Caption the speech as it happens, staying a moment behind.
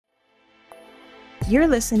You're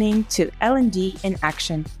listening to L&D in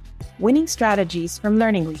Action, Winning Strategies from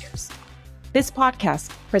Learning Leaders. This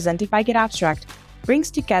podcast, presented by Get Abstract,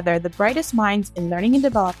 brings together the brightest minds in learning and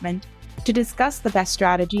development to discuss the best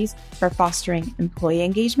strategies for fostering employee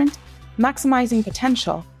engagement, maximizing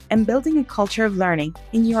potential, and building a culture of learning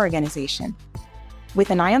in your organization.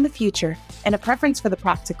 With an eye on the future and a preference for the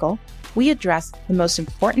practical, we address the most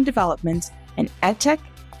important developments in EdTech,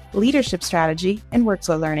 leadership strategy, and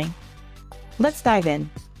workflow learning. Let's dive in.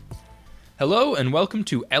 Hello and welcome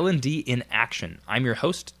to L&D in Action. I'm your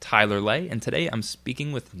host, Tyler Lay, and today I'm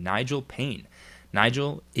speaking with Nigel Payne.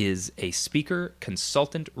 Nigel is a speaker,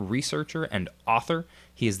 consultant, researcher, and author.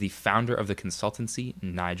 He is the founder of the consultancy,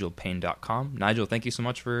 nigelpayne.com. Nigel, thank you so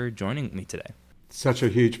much for joining me today. Such a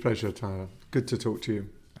huge pleasure, Tyler. Good to talk to you.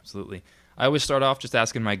 Absolutely. I always start off just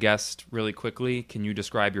asking my guest really quickly, can you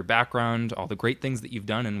describe your background, all the great things that you've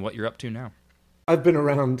done, and what you're up to now? I've been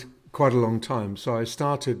around quite a long time. So I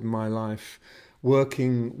started my life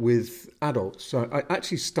working with adults. So I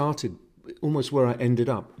actually started almost where I ended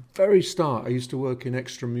up. Very start, I used to work in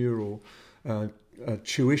extramural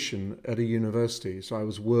tuition at a university. So I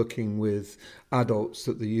was working with adults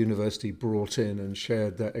that the university brought in and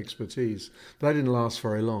shared their expertise. But that didn't last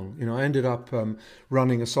very long. I ended up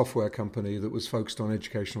running a software company that was focused on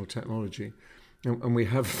educational technology. And we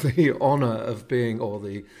have the honour of being, or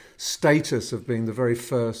the status of being, the very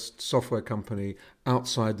first software company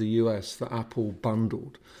outside the US that Apple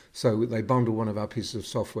bundled. So they bundled one of our pieces of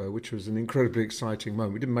software, which was an incredibly exciting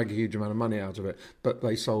moment. We didn't make a huge amount of money out of it, but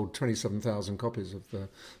they sold 27,000 copies of the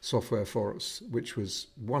software for us, which was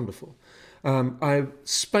wonderful. I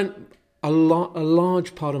spent a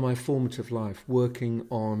large part of my formative life working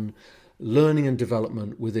on learning and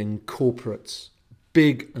development within corporates,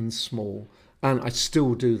 big and small. And I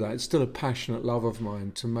still do that. It's still a passionate love of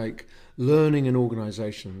mine to make learning in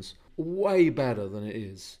organizations way better than it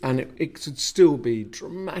is. And it should still be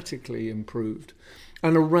dramatically improved.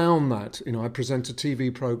 And around that, I present a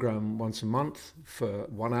TV program once a month for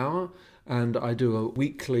 1 hour. And I do a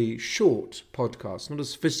weekly short podcast, not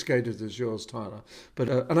as sophisticated as yours, Tyler, but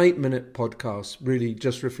an 8-minute podcast really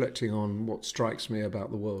just reflecting on what strikes me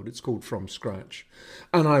about the world. It's called From Scratch.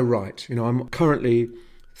 And I write. I'm currently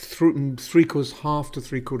half to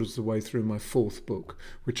three quarters of the way through my 4th book,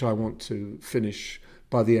 which I want to finish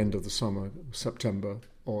by the end of the summer, September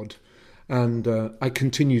odd. And I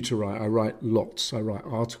continue to write. I write lots. I write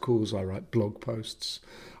articles, I write blog posts,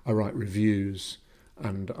 I write reviews,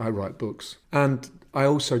 and I write books. And I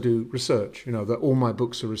also do research. That all my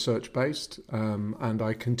books are research-based, and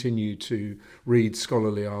I continue to read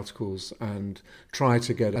scholarly articles and try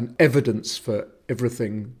to get an evidence for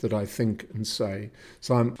everything that I think and say.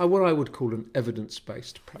 So I'm what I would call an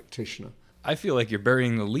evidence-based practitioner. I feel like you're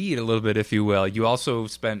burying the lead a little bit, if you will. You also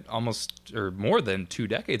spent almost, or more than 2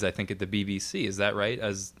 decades, I think, at the BBC. Is that right,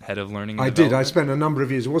 as head of learning and development? I did. I spent a number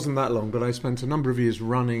of years. It wasn't that long, but I spent a number of years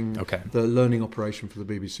running the learning operation for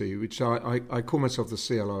the BBC, which I call myself the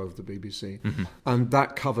CLO of the BBC. Mm-hmm. And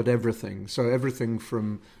that covered everything. So everything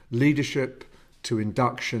from leadership to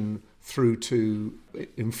induction through to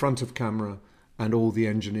in front of camera and all the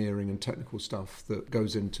engineering and technical stuff that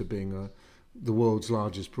goes into being the world's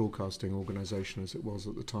largest broadcasting organisation, as it was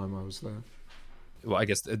at the time I was there. Well, I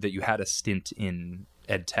guess that you had a stint in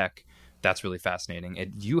EdTech. That's really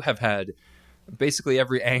fascinating. You have had basically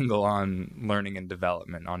every angle on learning and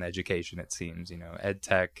development, on education, it seems.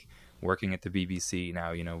 EdTech, working at the BBC,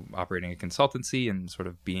 now, operating a consultancy and sort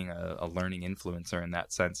of being a learning influencer in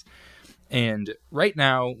that sense. And right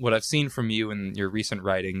now, what I've seen from you in your recent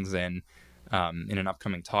writings and in an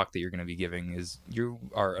upcoming talk that you're going to be giving is you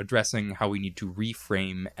are addressing how we need to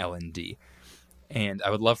reframe L&D. And I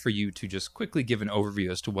would love for you to just quickly give an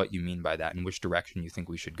overview as to what you mean by that and which direction you think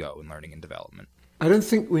we should go in learning and development. I don't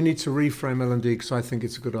think we need to reframe L&D because I think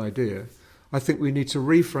it's a good idea. I think we need to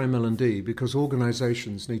reframe L&D because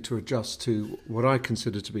organizations need to adjust to what I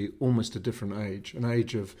consider to be almost a different age, an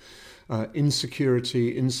age of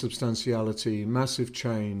insecurity, insubstantiality, massive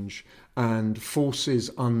change, and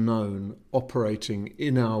forces unknown operating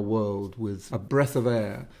in our world with a breath of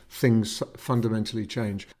air. Things fundamentally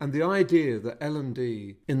change. And the idea that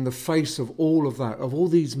L&D, in the face of all of that, of all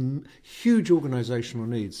these huge organizational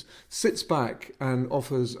needs, sits back and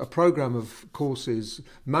offers a program of courses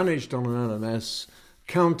managed on an LMS,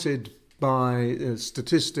 counted by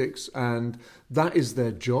statistics, and that is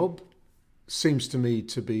their job, seems to me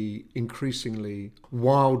to be increasingly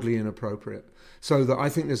wildly inappropriate. So that I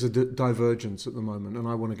think there's a divergence at the moment, and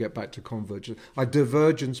I want to get back to convergence. A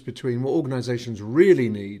divergence between what organizations really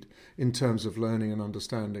need in terms of learning and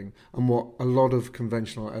understanding and what a lot of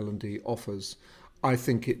conventional L&D offers I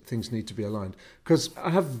think things need to be aligned. Because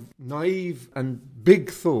I have naive and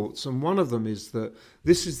big thoughts, and one of them is that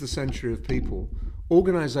this is the century of people.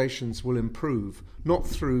 Organizations will improve, not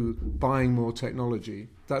through buying more technology.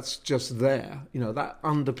 That's just there. That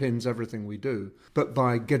underpins everything we do. But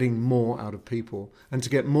by getting more out of people. And to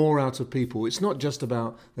get more out of people, it's not just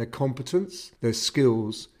about their competence, their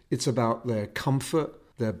skills. It's about their comfort,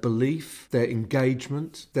 their belief, their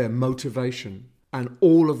engagement, their motivation. And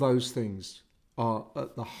all of those things are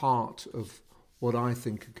at the heart of what I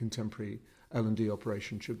think a contemporary L&D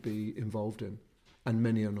operation should be involved in. And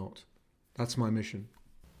many are not. That's my mission.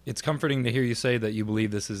 It's comforting to hear you say that you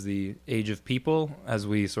believe this is the age of people as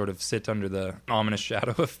we sort of sit under the ominous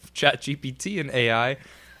shadow of ChatGPT and AI.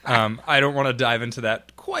 I don't want to dive into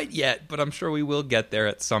that quite yet, but I'm sure we will get there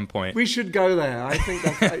at some point. We should go there. I think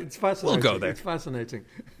it's fascinating. We'll go there. It's fascinating.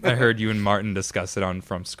 I heard you and Martin discuss it on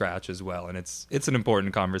From Scratch as well, and it's an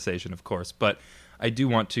important conversation, of course. But I do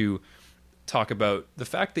want to talk about the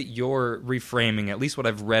fact that you're reframing, at least what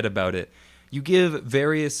I've read about it. You give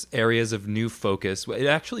various areas of new focus. It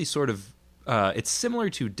actually sort of, it's similar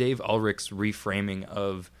to Dave Ulrich's reframing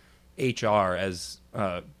of HR as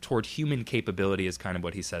toward human capability is kind of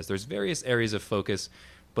what he says. There's various areas of focus,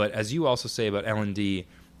 but as you also say about L&D,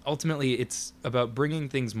 ultimately it's about bringing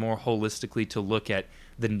things more holistically to look at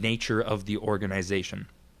the nature of the organization.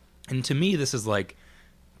 And to me, this is like,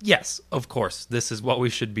 yes, of course, this is what we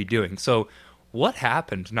should be doing. So what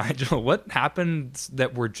happened, Nigel? What happened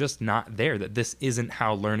that we're just not there, that this isn't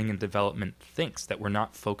how learning and development thinks, that we're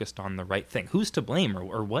not focused on the right thing? Who's to blame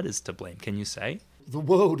or what is to blame? Can you say? The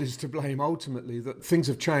world is to blame, ultimately, that things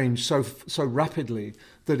have changed so rapidly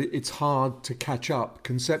that it's hard to catch up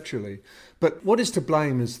conceptually. But what is to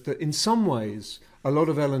blame is that in some ways, a lot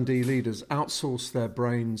of L&D leaders outsource their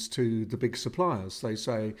brains to the big suppliers. They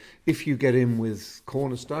say, if you get in with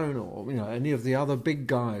Cornerstone or any of the other big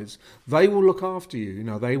guys, they will look after you.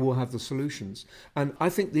 They will have the solutions. And I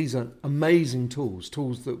think these are amazing tools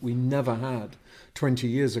that we never had 20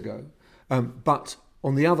 years ago. But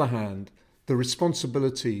on the other hand, the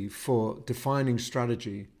responsibility for defining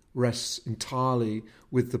strategy rests entirely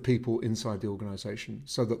with the people inside the organisation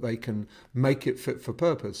so that they can make it fit for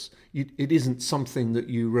purpose. It isn't something that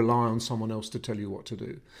you rely on someone else to tell you what to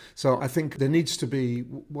do. So I think there needs to be,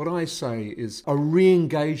 what I say is a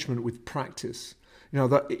re-engagement with practice.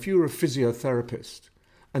 That if you were a physiotherapist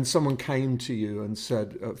and someone came to you and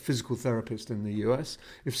said, a physical therapist in the US,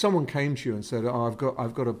 if someone came to you and said, I've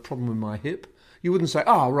got a problem with my hip, you wouldn't say,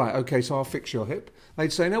 right, okay, so I'll fix your hip.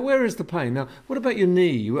 They'd say, now, where is the pain? Now, what about your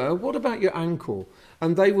knee? What about your ankle?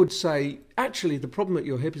 And they would say, actually, the problem at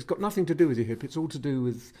your hip has got nothing to do with your hip. It's all to do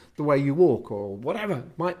with the way you walk or whatever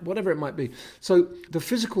it might be. So the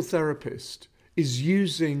physical therapist is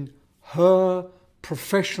using her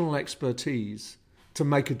professional expertise to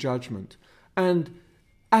make a judgment. And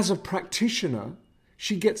as a practitioner,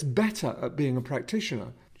 she gets better at being a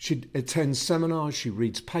practitioner. She attends seminars, she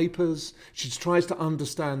reads papers, she tries to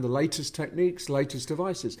understand the latest techniques, latest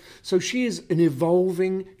devices. So she is an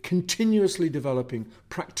evolving, continuously developing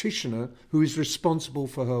practitioner who is responsible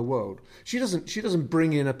for her world. She doesn't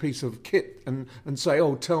bring in a piece of kit and say,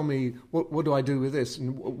 tell me, what do I do with this?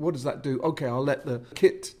 And what does that do? Okay, I'll let the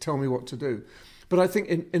kit tell me what to do. But I think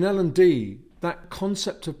in L&D, that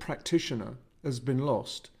concept of practitioner has been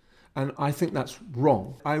lost. And I think that's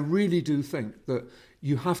wrong. I really do think that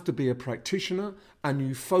you have to be a practitioner and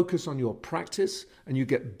you focus on your practice and you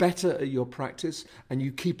get better at your practice and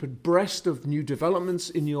you keep abreast of new developments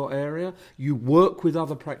in your area. You work with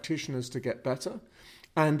other practitioners to get better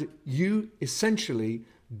and you essentially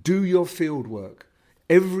do your field work.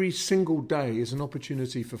 Every single day is an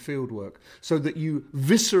opportunity for field work so that you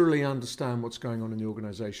viscerally understand what's going on in the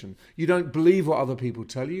organization. You don't believe what other people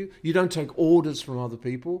tell you. You don't take orders from other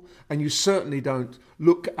people. And you certainly don't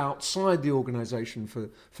look outside the organization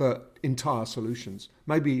for entire solutions.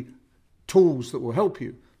 Maybe tools that will help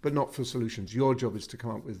you, but not for solutions. Your job is to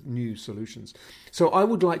come up with new solutions. So I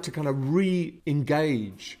would like to kind of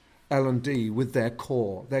re-engage L&D with their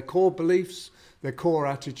core beliefs, their core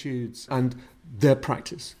attitudes, and their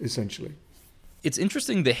practice, essentially. It's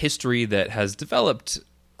interesting the history that has developed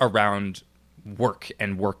around work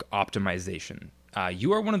and work optimization.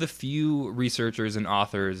 You are one of the few researchers and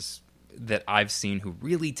authors that I've seen who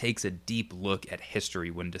really takes a deep look at history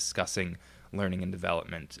when discussing learning and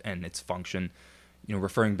development and its function.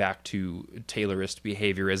 Referring back to Taylorist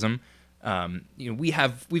behaviorism,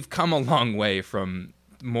 we've come a long way from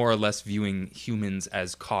more or less viewing humans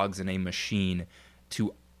as cogs in a machine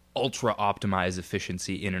to ultra optimize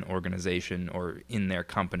efficiency in an organization or in their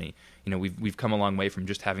company. We've come a long way from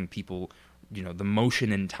just having people the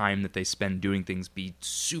motion and time that they spend doing things be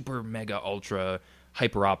super mega ultra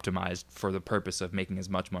hyper optimized for the purpose of making as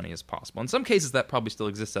much money as possible. In some cases that probably still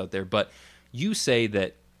exists out there, but you say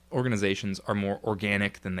that organizations are more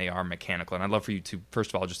organic than they are mechanical. And I'd love for you to,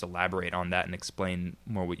 first of all, just elaborate on that and explain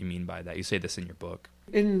more what you mean by that. You say this in your book.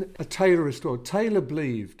 In A Taylor Restored, Taylor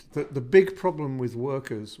believed that the big problem with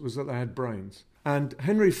workers was that they had brains. And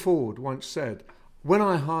Henry Ford once said, when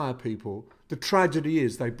I hire people, the tragedy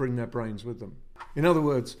is they bring their brains with them. In other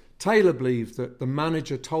words, Taylor believed that the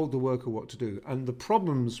manager told the worker what to do, and the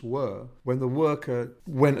problems were when the worker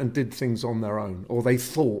went and did things on their own, or they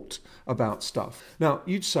thought about stuff. Now,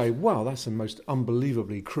 you'd say, wow, that's the most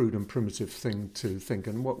unbelievably crude and primitive thing to think,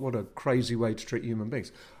 and what a crazy way to treat human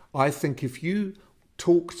beings. I think if you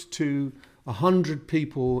talked to 100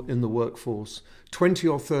 people in the workforce, 20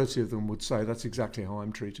 or 30 of them would say, that's exactly how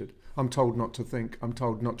I'm treated. I'm told not to think, I'm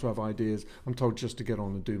told not to have ideas, I'm told just to get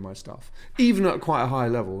on and do my stuff. Even at quite a high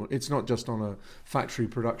level, it's not just on a factory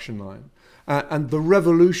production line. And the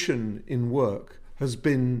revolution in work has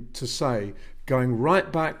been to say, going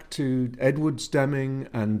right back to Edwards Deming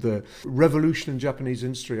and the revolution in Japanese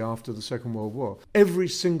industry after the Second World War, every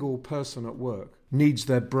single person at work needs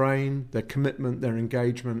their brain, their commitment, their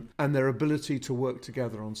engagement, and their ability to work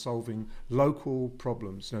together on solving local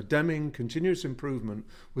problems. Now, Deming, continuous improvement,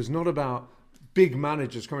 was not about big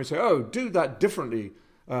managers coming and say, oh, do that differently.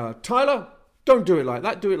 Tyler, don't do it like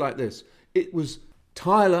that, do it like this. It was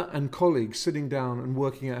Tyler and colleagues sitting down and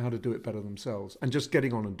working out how to do it better themselves and just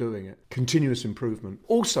getting on and doing it. Continuous improvement.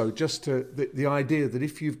 Also, just to the idea that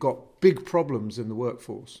if you've got big problems in the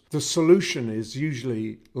workforce, the solution is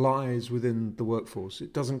usually lies within the workforce.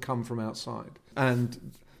 It doesn't come from outside.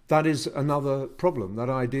 And that is another problem, that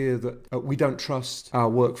idea that we don't trust our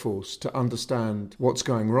workforce to understand what's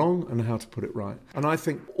going wrong and how to put it right. And I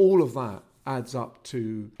think all of that adds up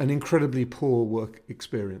to an incredibly poor work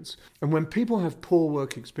experience. And when people have poor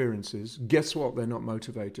work experiences, guess what? They're not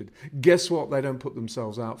motivated. Guess what? They don't put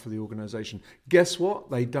themselves out for the organization. Guess what?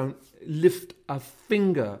 They don't lift a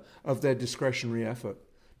finger of their discretionary effort,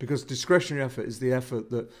 because discretionary effort is the effort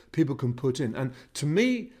that people can put in. And to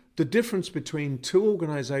me, the difference between two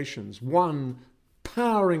organizations, one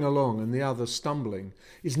powering along and the other stumbling,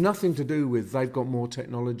 is nothing to do with they've got more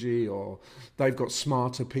technology or they've got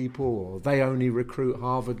smarter people or they only recruit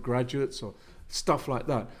Harvard graduates or stuff like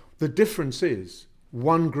that. The difference is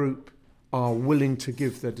one group are willing to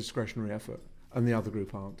give their discretionary effort and the other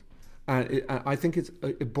group aren't. And I think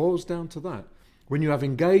it boils down to that. When you have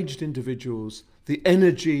engaged individuals, the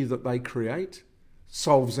energy that they create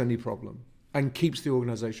solves any problem and keeps the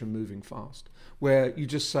organization moving fast. Where you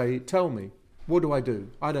just say, tell me, what do?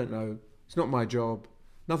 I don't know. It's not my job.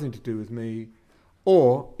 Nothing to do with me.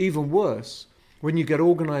 Or, even worse, when you get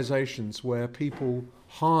organizations where people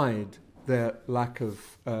hide their lack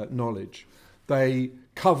of knowledge, they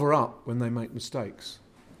cover up when they make mistakes,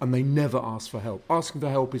 and they never ask for help. Asking for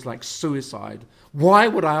help is like suicide. Why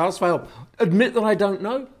would I ask for help? Admit that I don't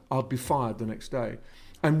know? I'll be fired the next day.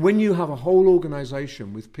 And when you have a whole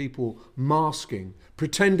organization with people masking,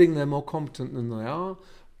 pretending they're more competent than they are,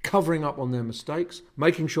 covering up on their mistakes,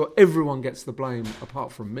 making sure everyone gets the blame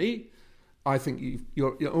apart from me, I think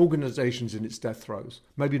your organization's in its death throes.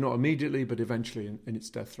 Maybe not immediately, but eventually in its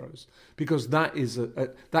death throes. Because that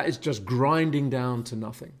is just grinding down to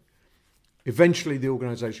nothing. Eventually the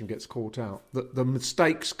organization gets caught out. The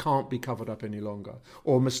mistakes can't be covered up any longer.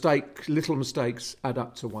 Or little mistakes add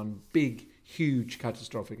up to one big, huge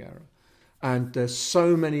catastrophic error. And there's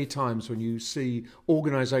so many times when you see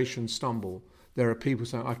organizations stumble, there are people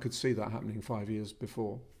saying, I could see that happening 5 years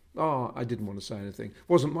before. Oh, I didn't want to say anything. It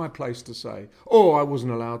wasn't my place to say. Oh, I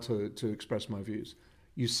wasn't allowed to express my views.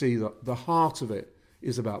 You see that the heart of it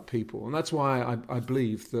is about people. And that's why I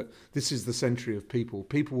believe that this is the century of people.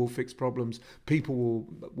 People will fix problems. People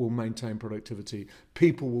will maintain productivity.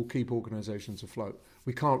 People will keep organizations afloat.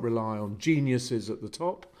 We can't rely on geniuses at the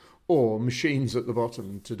top or machines at the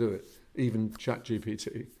bottom to do it, even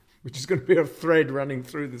ChatGPT, which is going to be a thread running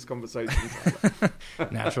through this conversation.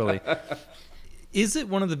 Naturally. Is it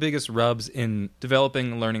one of the biggest rubs in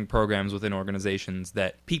developing learning programs within organizations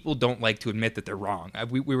that people don't like to admit that they're wrong?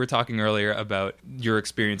 We were talking earlier about your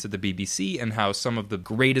experience at the BBC and how some of the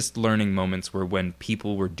greatest learning moments were when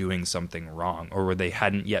people were doing something wrong or where they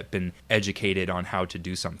hadn't yet been educated on how to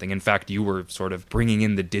do something. In fact, you were sort of bringing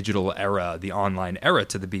in the digital era, the online era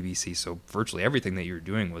to the BBC, so virtually everything that you were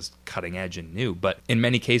doing was cutting edge and new. But in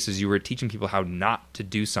many cases, you were teaching people how not to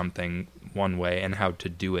do something one way and how to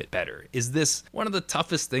do it better. Is this one of the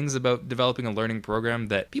toughest things about developing a learning program,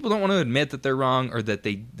 that people don't want to admit that they're wrong or that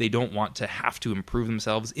they don't want to have to improve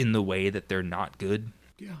themselves in the way that they're not good?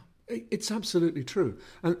 Yeah. It's absolutely true.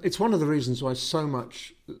 And it's one of the reasons why so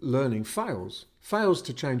much learning fails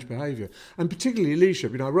to change behavior. And particularly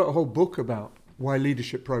leadership. I wrote a whole book about why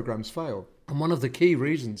leadership programs fail. And one of the key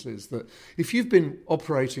reasons is that if you've been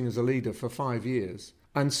operating as a leader for 5 years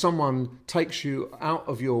and someone takes you out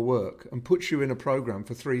of your work and puts you in a program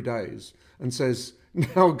for 3 days and says,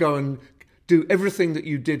 now go and do everything that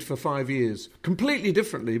you did for 5 years completely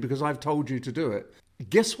differently because I've told you to do it,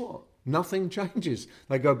 guess what? Nothing changes.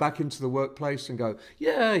 They go back into the workplace and go,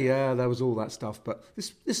 yeah, there was all that stuff, but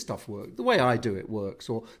this stuff worked. The way I do it works.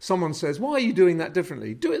 Or someone says, why are you doing that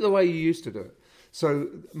differently? Do it the way you used to do it. So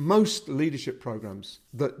most leadership programs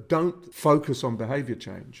that don't focus on behavior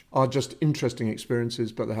change are just interesting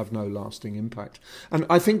experiences, but they have no lasting impact. And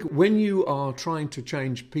I think when you are trying to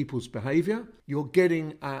change people's behavior, you're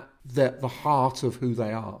getting at the heart of who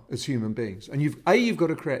they are as human beings. And you've got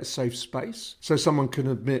to create a safe space so someone can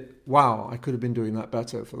admit, wow, I could have been doing that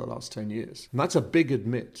better for the last 10 years. And that's a big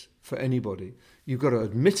admit for anybody. You've got to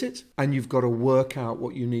admit it, and you've got to work out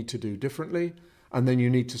what you need to do differently. And then you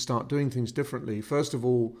need to start doing things differently. First of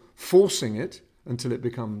all, forcing it until it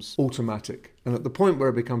becomes automatic. And at the point where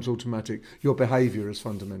it becomes automatic, your behavior is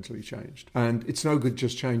fundamentally changed. And it's no good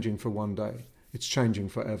just changing for one day. It's changing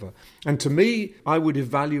forever. And to me, I would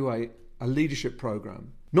evaluate a leadership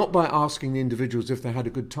program not by asking the individuals if they had a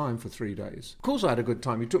good time for 3 days. Of course I had a good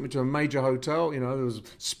time. You took me to a major hotel, there was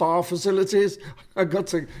spa facilities. I got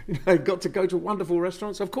to go to wonderful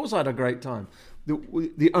restaurants. Of course I had a great time.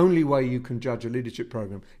 The only way you can judge a leadership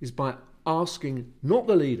program is by asking not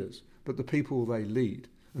the leaders, but the people they lead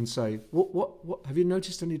and say, what have you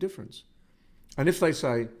noticed any difference? And if they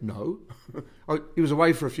say, no, he was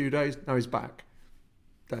away for a few days, now he's back.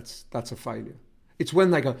 That's a failure. It's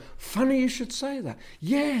when they go, funny you should say that.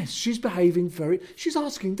 Yes, she's behaving she's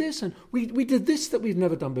asking this, and we did this that we've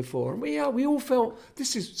never done before. And we all felt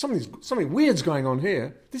this is something weird's going on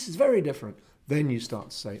here. This is very different. Then you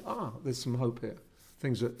start to say, there's some hope here.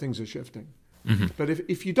 Things are shifting. Mm-hmm. But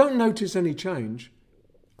if you don't notice any change,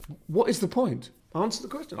 what is the point? Answer the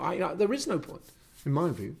question. There is no point, in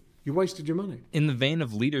my view. You wasted your money. In the vein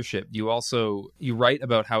of leadership, you write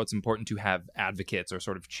about how it's important to have advocates or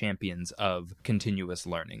sort of champions of continuous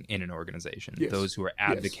learning in an organization. Yes. Those who are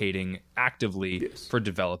advocating actively for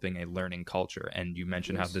developing a learning culture. And you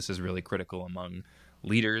mentioned how this is really critical among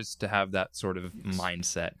leaders to have that sort of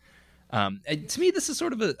mindset. To me, this is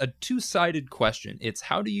sort of a two-sided question. It's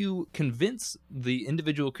how do you convince the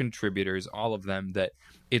individual contributors, all of them, that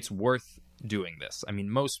it's worth doing this? I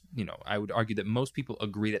mean, I would argue that most people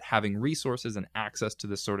agree that having resources and access to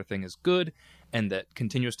this sort of thing is good, and that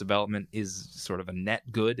continuous development is sort of a net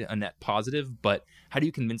good, a net positive. But how do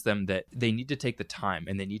you convince them that they need to take the time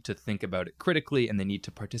and they need to think about it critically and they need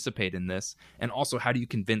to participate in this? And also, how do you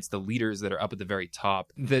convince the leaders that are up at the very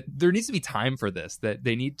top that there needs to be time for this, that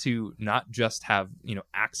they need to not just have,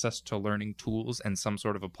 access to learning tools and some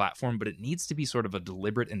sort of a platform, but it needs to be sort of a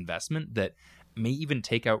deliberate investment that may even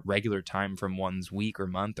take out regular time from one's week or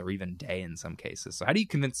month or even day in some cases. So how do you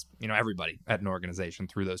convince, everybody at an organization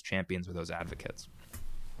through those champions or those advocates?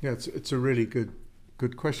 Yeah, it's a really good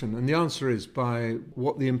question. And the answer is by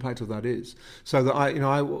what the impact of that is. So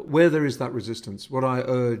that where there is that resistance, what I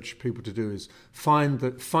urge people to do is find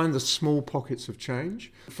the small pockets of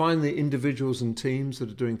change, find the individuals and teams that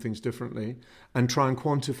are doing things differently, and try and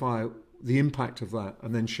quantify the impact of that,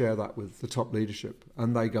 and then share that with the top leadership.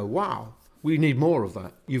 And they go, wow, we need more of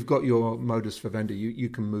that. You've got your modus vivendi. You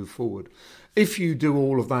can move forward. If you do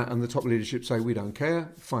all of that and the top leadership say, we don't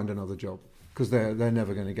care, find another job, because they're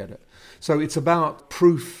never going to get it. So it's about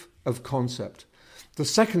proof of concept. The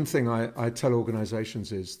second thing I tell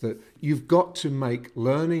organizations is that you've got to make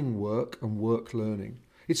learning work and work learning.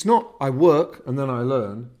 It's not I work and then I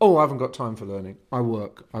learn. Oh, I haven't got time for learning. I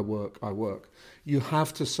work. You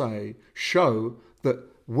have to show that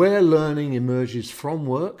where learning emerges from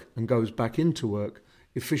work and goes back into work,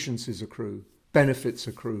 efficiencies accrue, benefits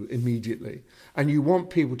accrue immediately. And you want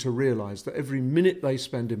people to realize that every minute they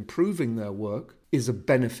spend improving their work is a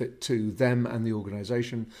benefit to them and the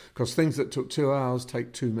organization, because things that took 2 hours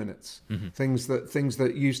take 2 minutes. Mm-hmm. Things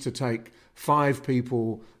that used to take 5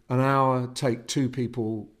 people an hour take 2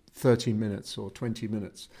 people 30 minutes or 20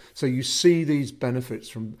 minutes. So you see these benefits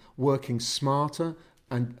from working smarter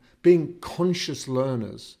and being conscious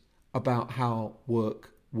learners about how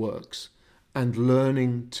work works and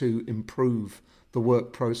learning to improve the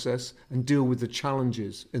work process and deal with the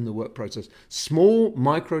challenges in the work process. Small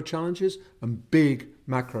micro challenges and big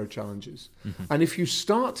macro challenges. Mm-hmm. And if you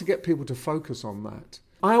start to get people to focus on that,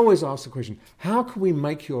 I always ask the question, how can we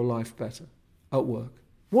make your life better at work?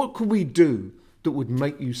 What can we do that would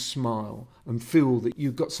make you smile and feel that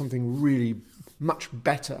you got something really much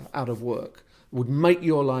better out of work, would make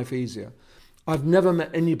your life easier. I've never met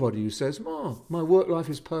anybody who says, "Oh, my work life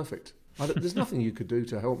is perfect. There's nothing you could do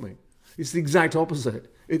to help me." It's the exact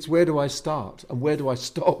opposite. It's where do I start and where do I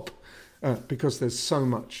stop? Because there's so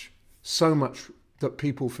much that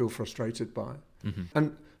people feel frustrated by. Mm-hmm.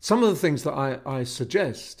 And some of the things that I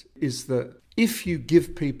suggest is that if you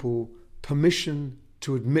give people permission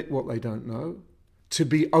to admit what they don't know, to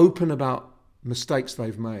be open about mistakes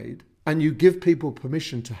they've made, and you give people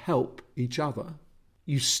permission to help each other,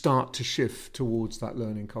 you start to shift towards that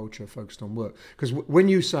learning culture focused on work. Because when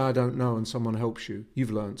you say, "I don't know," and someone helps you,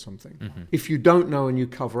 you've learned something. Mm-hmm. If you don't know and you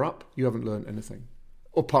cover up, you haven't learned anything.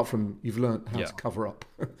 Apart from you've learned how to cover up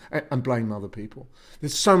and blame other people.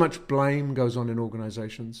 There's so much blame goes on in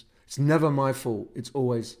organizations. It's never my fault. It's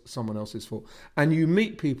always someone else's fault. And you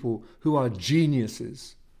meet people who are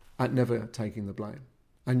geniuses at never taking the blame.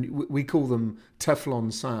 And we call them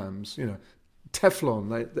Teflon Sams,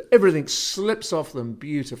 Teflon, everything slips off them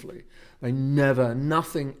beautifully.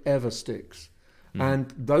 Nothing ever sticks. Mm.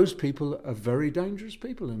 And those people are very dangerous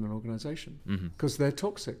people in an organization because they're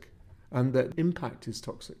toxic and their impact is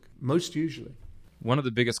toxic, most usually. One of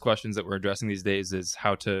the biggest questions that we're addressing these days is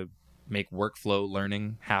how to make workflow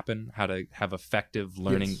learning happen, how to have effective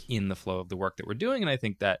learning in the flow of the work that we're doing. And I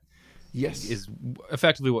think that is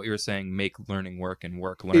effectively what you're saying, make learning work and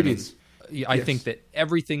work learning. It is. I think that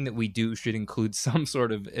everything that we do should include some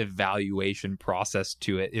sort of evaluation process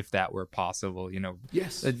to it, if that were possible.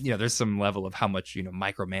 There's some level of how much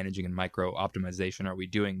micromanaging and micro optimization are we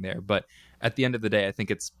doing there. But at the end of the day, I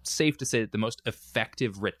think it's safe to say that the most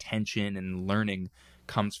effective retention and learning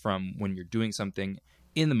comes from when you're doing something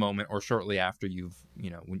in the moment or shortly after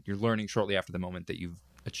when you're learning shortly after the moment that you've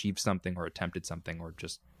achieved something or attempted something or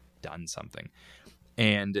just done something.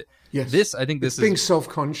 And this is being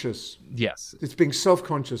self-conscious. Yes. It's being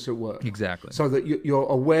self-conscious at work. Exactly. So that you're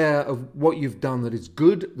aware of what you've done that is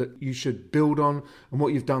good, that you should build on, and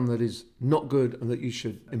what you've done that is not good and that you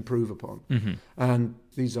should improve upon. Mm-hmm. And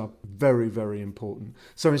these are very, very important.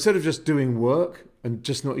 So instead of just doing work and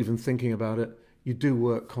just not even thinking about it, you do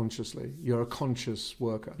work consciously. You're a conscious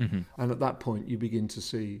worker. Mm-hmm. And at that point, you begin to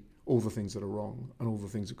see all the things that are wrong and all the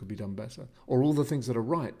things that could be done better, or all the things that are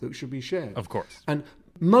right that should be shared. Of course. And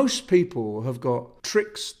most people have got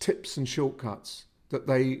tricks, tips and shortcuts that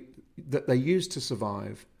they use to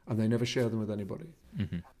survive, and they never share them with anybody.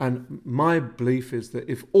 Mm-hmm. And my belief is that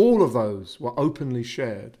if all of those were openly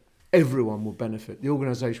shared, everyone would benefit. The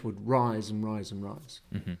organization would rise and rise and rise.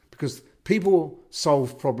 Mm-hmm. Because people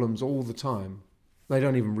solve problems all the time. They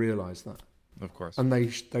don't even realize that. Of course. And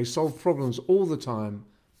they solve problems all the time,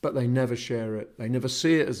 but they never share it. They never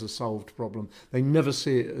see it as a solved problem. They never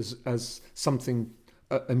see it as something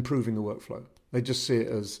improving the workflow. They just see it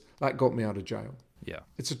as, that got me out of jail. Yeah.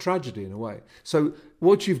 It's a tragedy in a way. So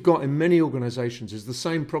what you've got in many organizations is the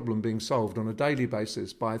same problem being solved on a daily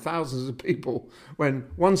basis by thousands of people, when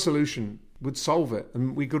one solution would solve it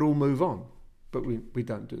and we could all move on. But we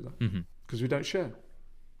don't do that because we don't share.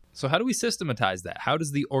 So how do we systematize that? How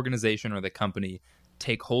does the organization or the company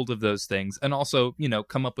take hold of those things and also,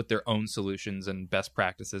 come up with their own solutions and best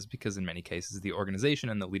practices? Because in many cases, the organization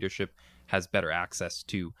and the leadership has better access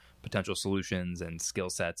to potential solutions and skill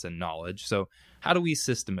sets and knowledge. So how do we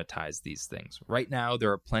systematize these things? Right now,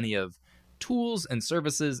 there are plenty of tools and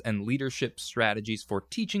services and leadership strategies for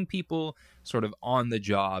teaching people sort of on the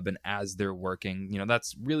job and as they're working.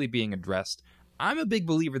 That's really being addressed. I'm a big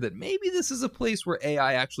believer that maybe this is a place where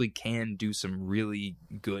AI actually can do some really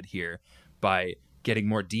good here by getting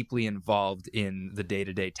more deeply involved in the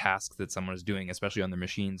day-to-day tasks that someone is doing, especially on their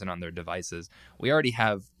machines and on their devices. We already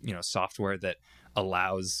have, software that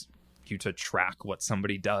allows you to track what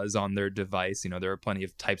somebody does on their device. There are plenty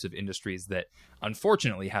of types of industries that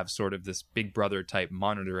unfortunately have sort of this big brother type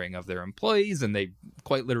monitoring of their employees, and they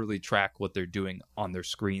quite literally track what they're doing on their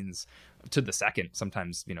screens to the second,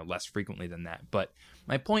 sometimes, less frequently than that. But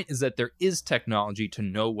my point is that there is technology to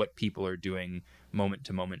know what people are doing moment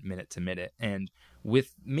to moment, minute to minute. And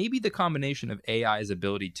with maybe the combination of AI's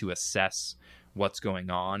ability to assess what's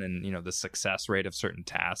going on and, the success rate of certain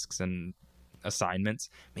tasks and assignments,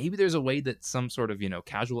 maybe there's a way that some sort of,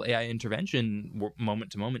 casual AI intervention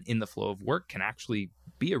moment to moment in the flow of work can actually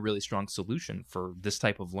be a really strong solution for this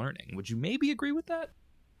type of learning. Would you maybe agree with that?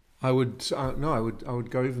 I would I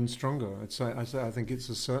would go even stronger. I think it's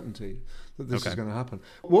a certainty that this is going to happen.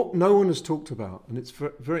 What no one has talked about, and it's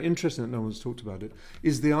very interesting that no one's talked about it,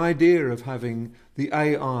 is the idea of having the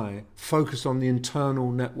AI focus on the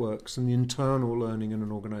internal networks and the internal learning in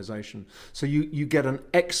an organization. So you get an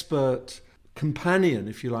expert companion,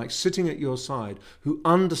 if you like, sitting at your side who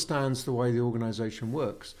understands the way the organization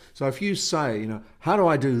works. So if you say, how do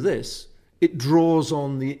I do this? It draws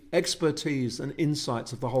on the expertise and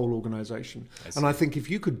insights of the whole organization. And I think if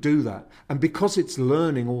you could do that, and because it's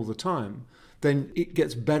learning all the time, then it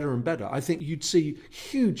gets better and better. I think you'd see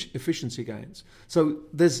huge efficiency gains. So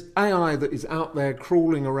there's AI that is out there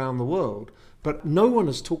crawling around the world, but no one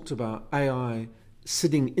has talked about AI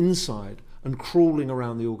sitting inside and crawling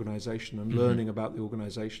around the organization and learning about the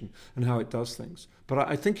organization and how it does things. But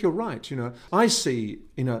I think you're right. I see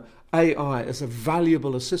AI as a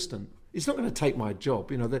valuable assistant. It's not going to take my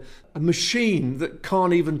job. A machine that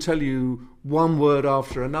can't even tell you one word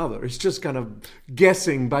after another. It's just kind of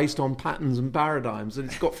guessing based on patterns and paradigms that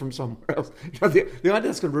it's got from somewhere else. The idea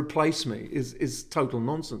that's going to replace me is total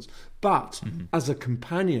nonsense. But as a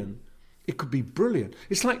companion, it could be brilliant.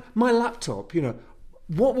 It's like my laptop,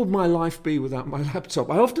 What would my life be without my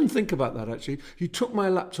laptop? I often think about that, actually. You took my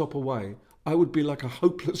laptop away, I would be like a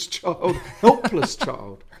hopeless child, helpless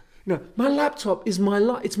child. My laptop is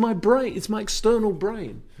it's my brain, it's my external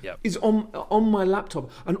brain. Yep. It's on my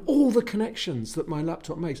laptop, and all the connections that my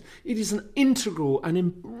laptop makes. It is an integral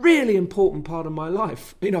and really important part of my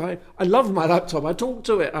life. I love my laptop. I talk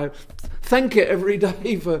to it. I thank it every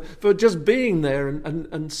day for just being there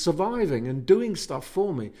and surviving and doing stuff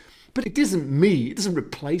for me. But it isn't me. It doesn't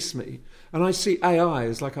replace me. And I see AI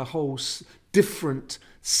as like a whole different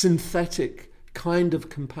synthetic kind of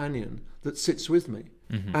companion that sits with me.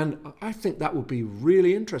 And I think that would be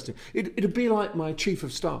really interesting. It'd be like my chief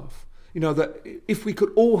of staff. That if we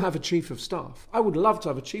could all have a chief of staff, I would love to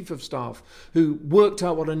have a chief of staff who worked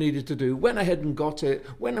out what I needed to do, went ahead and got it,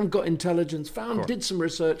 went and got intelligence, did some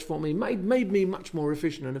research for me, made me much more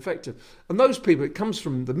efficient and effective. And those people, it comes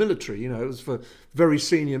from the military, it was for very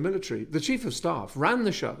senior military. The chief of staff ran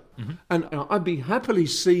the show. And I'd be happily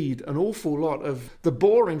cede an awful lot of the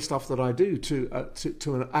boring stuff that I do to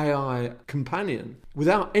an AI companion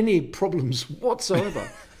without any problems whatsoever.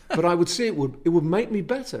 But I would see it would make me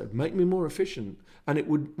better, make me more efficient. And it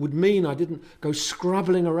would mean I didn't go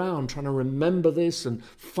scrabbling around trying to remember this and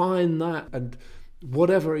find that and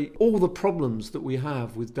whatever, all the problems that we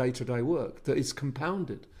have with day-to-day work that is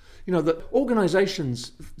compounded. That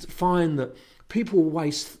organizations find that people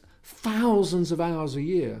waste thousands of hours a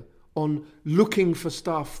year on looking for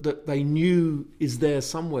stuff that they knew is there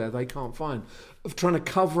somewhere they can't find, of trying to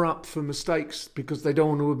cover up for mistakes because they don't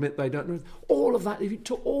want to admit they don't know. All of that, if you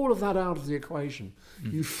took all of that out of the equation,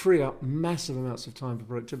 you free up massive amounts of time for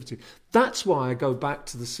productivity. That's why I go back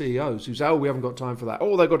to the CEOs who say, we haven't got time for that.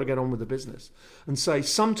 They've got to get on with the business. And say,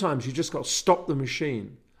 sometimes you just got to stop the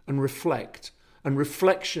machine and reflect. And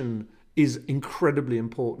reflection is incredibly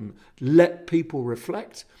important. Let people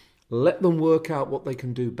reflect. Let them work out what they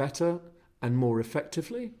can do better and more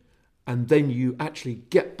effectively, and then you actually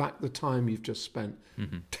get back the time you've just spent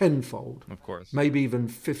tenfold, of course, maybe even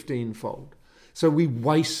 15-fold. So we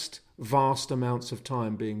waste vast amounts of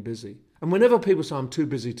time being busy. And whenever people say, I'm too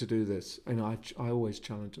busy to do this, I always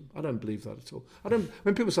challenge them. I don't believe that at all.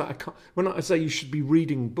 When people say, when I say you should be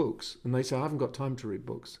reading books, and they say, I haven't got time to read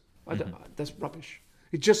books, that's rubbish.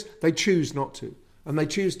 They choose not to. And they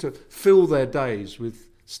choose to fill their days with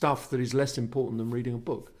stuff that is less important than reading a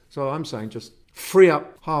book. So I'm saying just free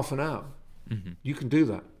up half an hour. You can do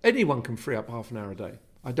that. Anyone can free up half an hour a day.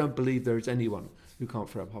 I don't believe there is anyone who can't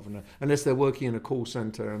free up half an hour, unless they're working in a call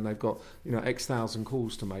centre and they've got X thousand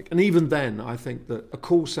calls to make. And even then, I think that a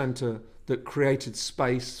call centre that created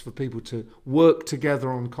space for people to work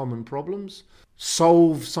together on common problems,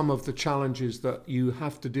 solve some of the challenges that you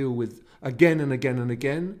have to deal with again and again and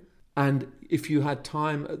again. And if you had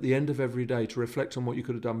time at the end of every day to reflect on what you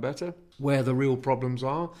could have done better, where the real problems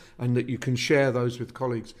are, and that you can share those with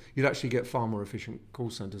colleagues, you'd actually get far more efficient call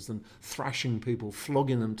centres than thrashing people,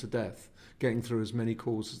 flogging them to death, getting through as many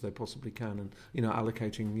calls as they possibly can, and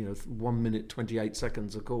allocating 1 minute 28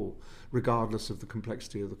 seconds a call, regardless of the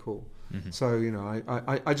complexity of the call. So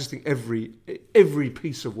I just think every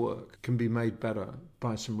piece of work can be made better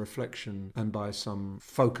by some reflection and by some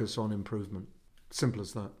focus on improvement. Simple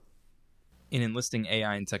as that. In enlisting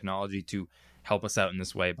AI and technology to help us out in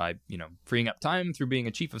this way by, freeing up time through being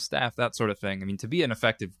a chief of staff, that sort of thing. I mean, to be an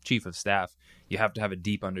effective chief of staff, you have to have a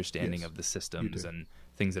deep understanding of the systems and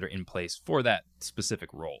things that are in place for that specific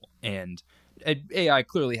role. And AI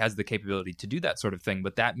clearly has the capability to do that sort of thing,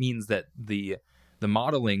 but that means that the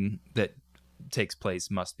modeling that takes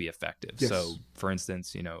place must be effective. Yes. So, for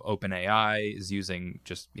instance, OpenAI is using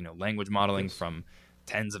just, language modeling from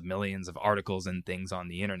tens of millions of articles and things on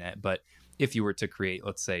the internet, but if you were to create,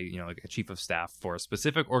 let's say, like a chief of staff for a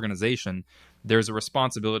specific organization, there's a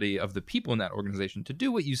responsibility of the people in that organization to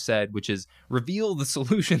do what you said, which is reveal the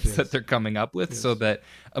solutions that they're coming up with so that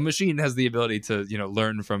a machine has the ability to,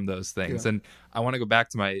 learn from those things. And I want to go back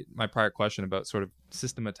to my prior question about sort of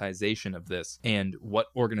systematization of this and what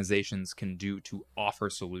organizations can do to offer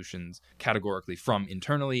solutions categorically from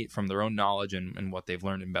internally, from their own knowledge and what they've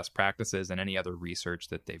learned in best practices and any other research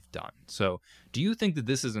that they've done. So do you think that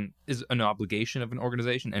this is an obligation of an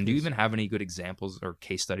organization? And do you even have any good examples or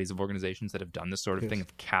case studies of organizations that have done this sort of thing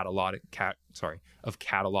of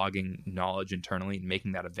cataloging knowledge internally and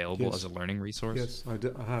making that available as a learning resource? Yes, I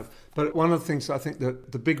have. But one of the things I think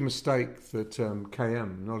that the big mistake that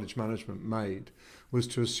KM, knowledge management, made was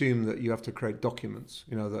to assume that you have to create documents.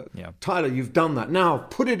 Tyler, you've done that. Now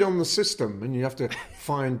put it on the system, and you have to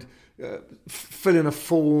fill in a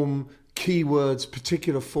form, keywords,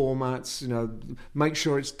 particular formats, make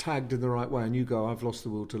sure it's tagged in the right way, and you go, I've lost the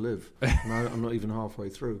will to live. And I'm not even halfway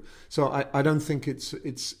through. So I don't think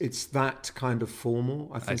it's that kind of formal.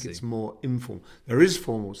 I think it's more informal. There is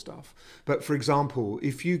formal stuff. But for example,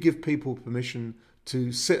 if you give people permission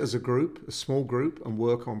to sit as a group, a small group, and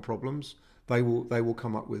work on problems, they will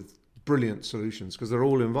come up with brilliant solutions because they're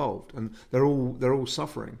all involved and they're all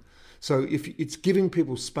suffering. So if it's giving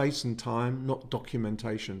people space and time, not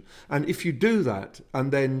documentation. And if you do that,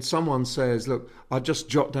 and then someone says, "Look, I just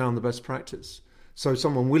jot down the best practice," so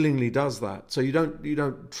someone willingly does that. So you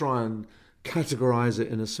don't try and categorize it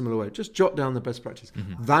in a similar way. Just jot down the best practice.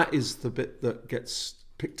 Mm-hmm. That is the bit that gets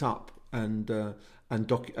picked up and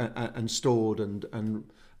stored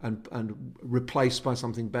and replaced by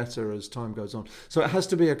something better as time goes on. So it has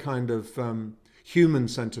to be a kind of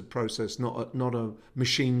human-centered process, not a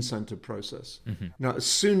machine-centered process. Mm-hmm. Now, as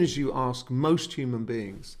soon as you ask most human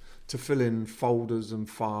beings to fill in folders and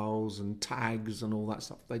files and tags and all that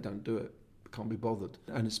stuff, they don't do it. Can't be bothered,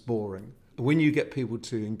 and it's boring. When you get people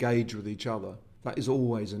to engage with each other, that is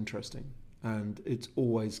always interesting, and it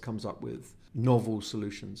always comes up with novel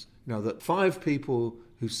solutions. That 5 people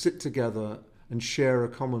who sit together and share a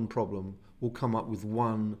common problem will come up with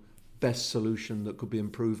one best solution that could be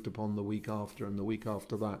improved upon the week after and the week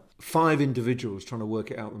after that. 5 individuals trying to work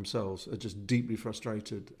it out themselves are just deeply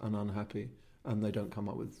frustrated and unhappy, and they don't come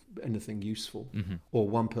up with anything useful. Mm-hmm. Or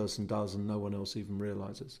one person does and no one else even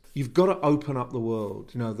realizes. You've got to open up the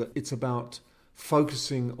world, that it's about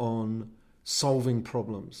focusing on solving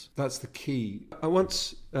problems. That's the key. I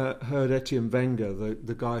once heard Etienne Wenger,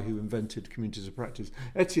 the guy who invented communities of practice,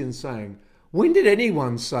 Etienne saying, "When did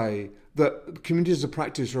anyone say that communities of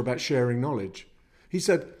practice are about sharing knowledge?" He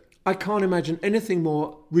said, "I can't imagine anything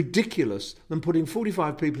more ridiculous than putting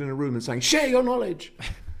 45 people in a room and saying, 'Share your knowledge.'"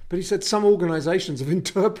 But he said some organizations have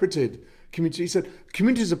interpreted community. He said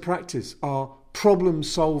communities of practice are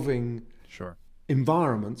problem-solving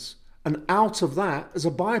environments, and out of that, as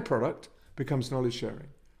a byproduct, becomes knowledge sharing.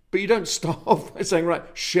 But you don't start off by saying, right,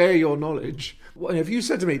 share your knowledge. Well, if you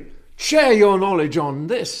said to me, share your knowledge on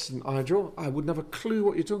this, Nigel, I wouldn't have a clue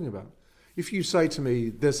what you're talking about. If you say to me,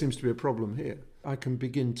 there seems to be a problem here, I can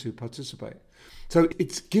begin to participate. So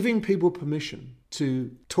it's giving people permission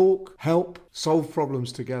to talk, help, solve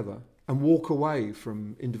problems together and walk away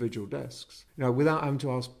from individual desks, without having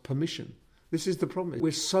to ask permission. This is the problem.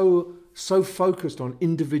 We're so focused on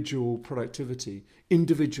individual productivity,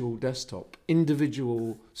 individual desktop,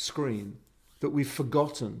 individual screen, that we've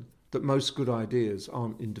forgotten that most good ideas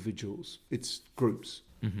aren't individuals. It's groups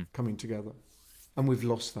coming together. And we've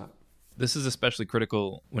lost that. This is especially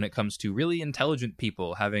critical when it comes to really intelligent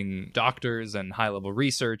people, having doctors and high-level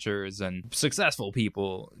researchers and successful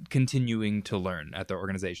people continuing to learn at their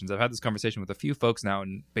organizations. I've had this conversation with a few folks now,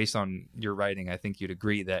 and based on your writing, I think you'd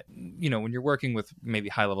agree that, when you're working with maybe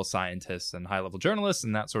high-level scientists and high-level journalists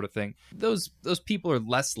and that sort of thing, those people are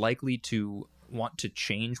less likely to want to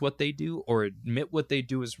change what they do or admit what they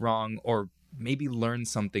do is wrong or maybe learn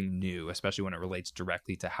something new, especially when it relates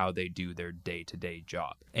directly to how they do their day-to-day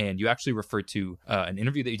job. And you actually referred to an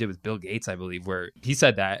interview that you did with Bill Gates, I believe, where he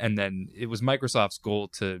said that, and then it was Microsoft's goal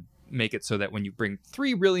to make it so that when you bring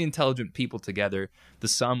 3 really intelligent people together, the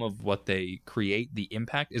sum of what they create, the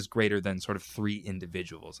impact, is greater than sort of 3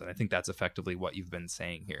 individuals. And I think that's effectively what you've been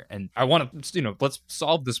saying here. And I want to, let's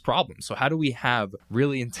solve this problem. So how do we have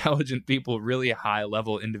really intelligent people, really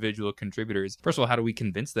high-level individual contributors? First of all, how do we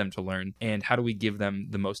convince them to learn? And how do we give them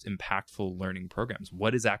the most impactful learning programs?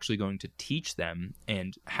 What is actually going to teach them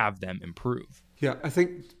and have them improve? Yeah, I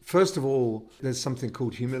think, first of all, there's something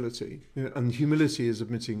called humility. And humility is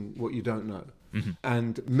admitting what you don't know. Mm-hmm.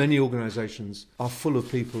 And many organizations are full of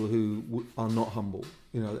people who are not humble.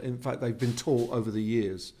 In fact, they've been taught over the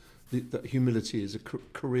years that humility is a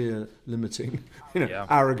career limiting. Yeah.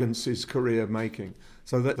 Arrogance is career making.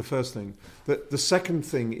 So that's the first thing. The second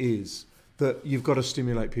thing is that you've got to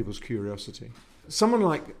stimulate people's curiosity. Someone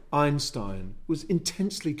like Einstein was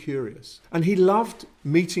intensely curious, and he loved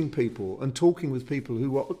meeting people and talking with people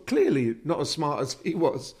who were clearly not as smart as he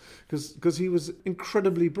was, because he was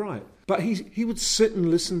incredibly bright. But he would sit and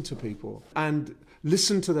listen to people and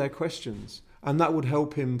listen to their questions, and that would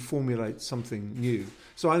help him formulate something new.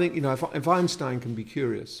 So I think, if Einstein can be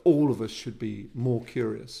curious, all of us should be more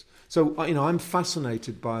curious. So, I'm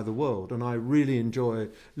fascinated by the world, and I really enjoy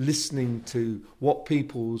listening to what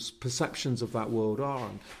people's perceptions of that world are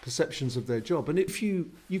and perceptions of their job. And if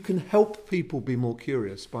you can help people be more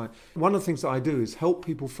curious by, one of the things that I do is help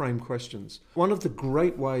people frame questions. One of the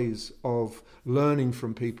great ways of learning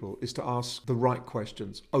from people is to ask the right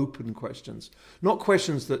questions, open questions, not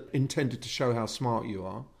questions that intended to show how smart you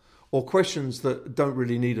are, or questions that don't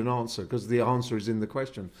really need an answer because the answer is in the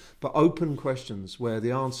question, but open questions where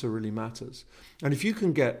the answer really matters. And if you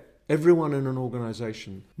can get everyone in an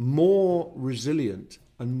organization more resilient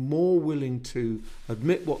and more willing to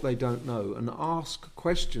admit what they don't know and ask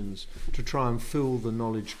questions to try and fill the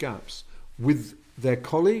knowledge gaps with their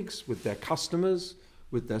colleagues, with their customers,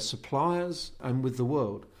 with their suppliers, and with the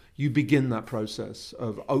world, you begin that process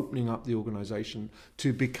of opening up the organization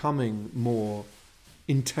to becoming more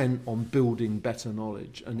intent on building better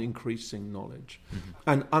knowledge and increasing knowledge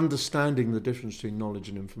and understanding the difference between knowledge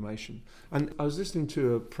and information. And I was listening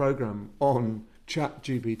to a program on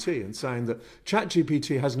ChatGPT and saying that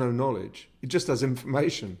ChatGPT has no knowledge, it just has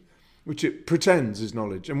information, which it pretends is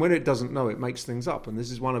knowledge. And when it doesn't know, it makes things up. And this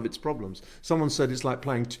is one of its problems. Someone said it's like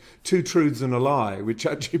playing two truths and a lie with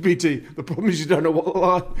ChatGPT. The problem is you don't know what the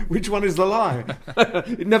lie, which one is the lie.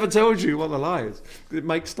 It never tells you what the lie is. It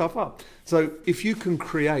makes stuff up. So if you can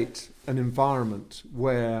create an environment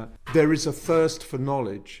where there is a thirst for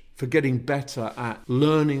knowledge, for getting better at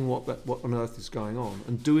learning what on earth is going on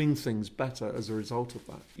and doing things better as a result of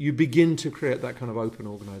that, you begin to create that kind of open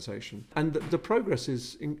organisation. And the progress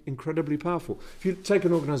is incredibly powerful. If you take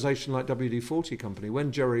an organisation like WD-40 Company,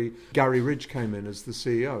 when Gary Ridge came in as the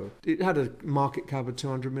CEO, it had a market cap of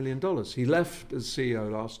 $200 million. He left as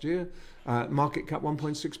CEO last year, market cap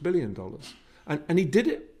 $1.6 billion. And he did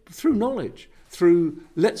it through knowledge, through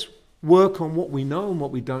let's work on what we know and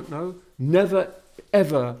what we don't know, never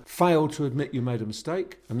ever fail to admit you made a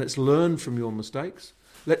mistake, and let's learn from your mistakes.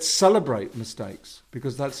 Let's celebrate mistakes,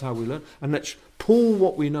 because that's how we learn, and let's pool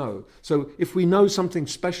what we know. So if we know something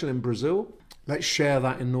special in Brazil, let's share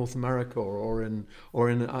that in North America or in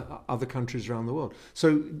other countries around the world.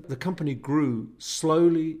 So the company grew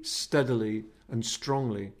slowly, steadily, and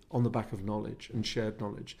strongly on the back of knowledge and shared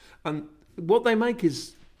knowledge. And what they make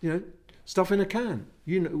is, stuff in a can.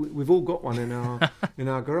 We've all got one in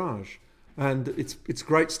our garage. And it's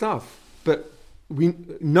great stuff. But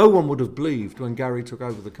no one would have believed when Gary took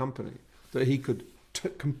over the company that he could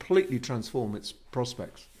completely transform its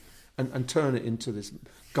prospects and turn it into this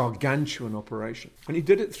gargantuan operation. And he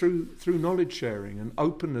did it through knowledge sharing and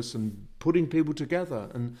openness and putting people together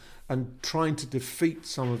and trying to defeat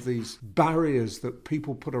some of these barriers that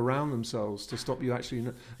people put around themselves to stop you actually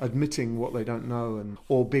admitting what they don't know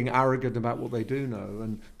or being arrogant about what they do know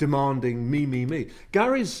and demanding me.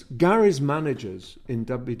 Gary's managers in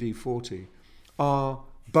WD-40 are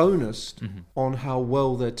bonused on how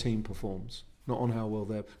well their team performs, not on how well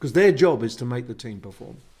because their job is to make the team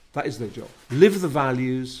perform. That is their job. Live the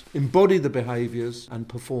values, embody the behaviours, and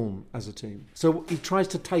perform as a team. So he tries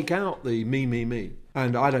to take out the me,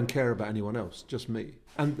 and I don't care about anyone else, just me.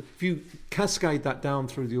 And if you cascade that down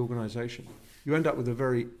through the organisation, you end up with a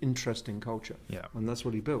very interesting culture. Yeah. And that's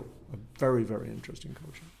what he built, a very, very interesting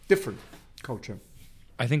culture. Different culture.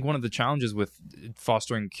 I think one of the challenges with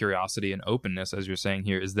fostering curiosity and openness, as you're saying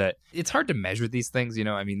here, is that it's hard to measure these things.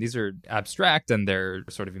 These are abstract and they're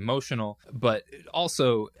sort of emotional, but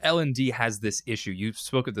also L&D has this issue. You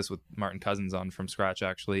spoke of this with Martin Cousins on From Scratch,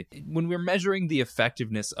 actually. When we're measuring the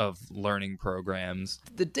effectiveness of learning programs,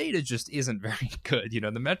 the data just isn't very good.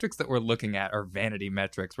 The metrics that we're looking at are vanity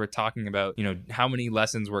metrics. We're talking about, how many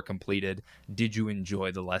lessons were completed. Did you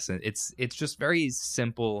enjoy the lesson? It's just very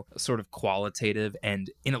simple, sort of qualitative, and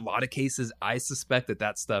in a lot of cases, I suspect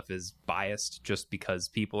that stuff is biased just because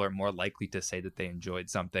people are more likely to say that they enjoyed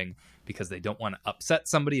something because they don't want to upset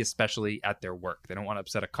somebody, especially at their work. They don't want to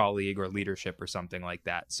upset a colleague or leadership or something like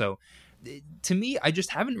that. So to me, I just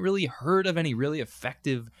haven't really heard of any really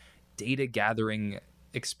effective data gathering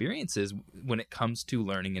experiences when it comes to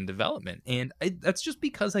learning and development. And that's just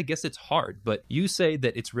because I guess it's hard. But you say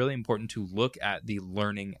that it's really important to look at the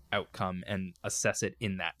learning outcome and assess it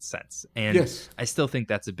in that sense. And yes. I still think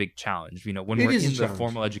that's a big challenge. When It we're is a in the challenge.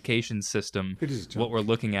 formal education system, It is a challenge. what we're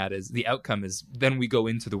looking at is the outcome is then we go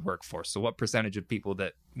into the workforce. So what percentage of people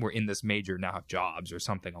that were in this major now have jobs or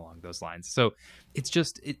something along those lines? So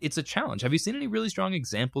it's a challenge. Have you seen any really strong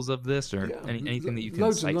examples of this, or anything that you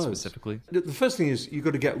can cite specifically? The first thing is you've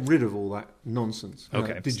got to get rid of all that nonsense.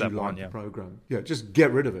 Okay, Did step you like one, the yeah. program? Yeah, just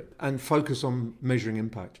get rid of it and focus on measuring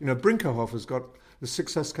impact. Brinkerhoff has got the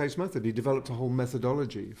success case method. He developed a whole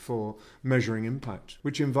methodology for measuring impact,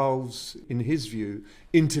 which involves, in his view,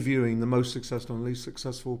 interviewing the most successful and least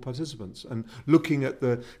successful participants and looking at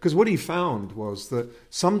because what he found was that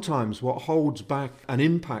sometimes what holds back an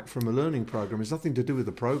impact from a learning program is nothing to do with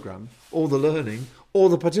the program or the learning or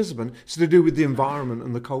the participant. It's to do with the environment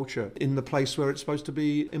and the culture in the place where it's supposed to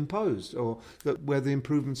be imposed, or where the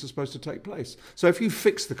improvements are supposed to take place. So if you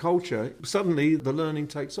fix the culture, suddenly the learning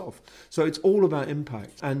takes off. So it's all about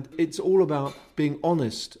impact, and it's all about being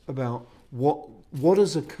honest about what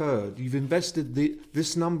has occurred. You've invested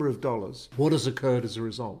this number of dollars. What has occurred as a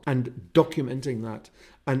result? And documenting that.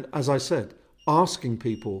 And as I said, asking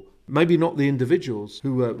people, maybe not the individuals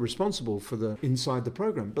who are responsible for the inside the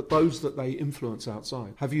program, but those that they influence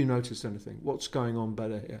outside. Have you noticed anything? What's going on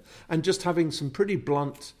better here? And just having some pretty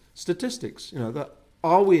blunt statistics, that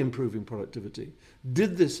are we improving productivity?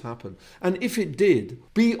 Did this happen? And if it did,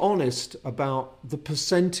 be honest about the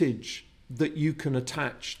percentage that you can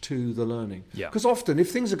attach to the learning. Because often,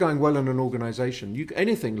 if things are going well in an organization,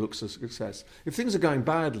 anything looks a success. If things are going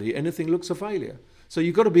badly, anything looks a failure. So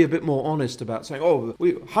you've got to be a bit more honest about saying,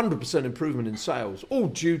 100% improvement in sales, all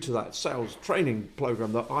due to that sales training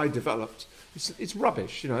program that I developed. It's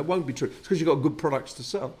rubbish, it won't be true. It's because you've got good products to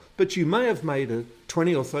sell. But you may have made a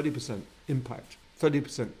 20 or 30% impact.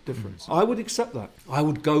 30% difference. I would accept that. I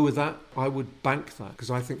would go with that. I would bank that,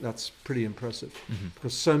 because I think that's pretty impressive.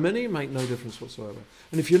 Because so many make no difference whatsoever.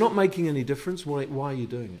 And if you're not making any difference, why are you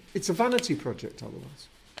doing it? It's a vanity project otherwise.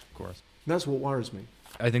 Of course. And that's what worries me.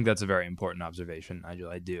 I think that's a very important observation.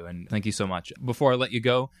 I do. And thank you so much. Before I let you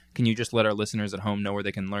go, can you just let our listeners at home know where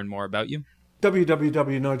they can learn more about you?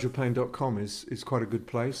 www.nigelpayne.com is quite a good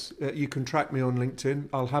place. You can track me on LinkedIn.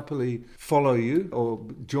 I'll happily follow you or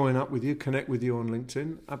join up with you, connect with you on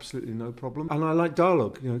LinkedIn. Absolutely no problem. And I like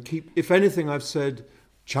dialogue. If anything I've said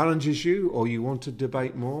challenges you or you want to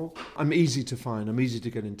debate more, I'm easy to find. I'm easy to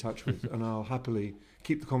get in touch with, and I'll happily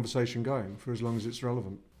keep the conversation going for as long as it's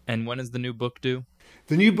relevant. And when is the new book due?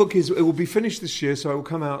 The new book it will be finished this year, so it will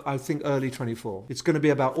come out, I think, early 24. It's going to be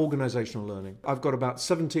about organisational learning. I've got about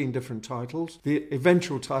 17 different titles. The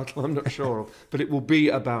eventual title I'm not sure of, but it will be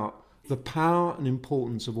about the power and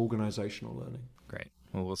importance of organisational learning. Great.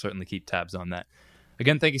 Well, we'll certainly keep tabs on that.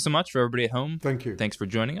 Again, thank you so much for everybody at home. Thank you. Thanks for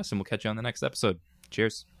joining us, and we'll catch you on the next episode.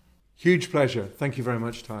 Cheers. Huge pleasure. Thank you very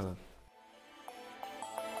much, Tyler.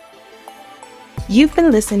 You've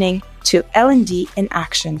been listening to L&D in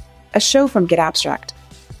Action, a show from Get Abstract.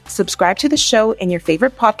 Subscribe to the show in your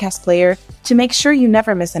favorite podcast player to make sure you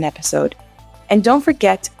never miss an episode. And don't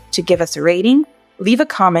forget to give us a rating, leave a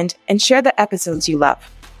comment, and share the episodes you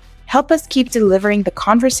love. Help us keep delivering the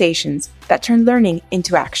conversations that turn learning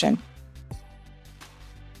into action.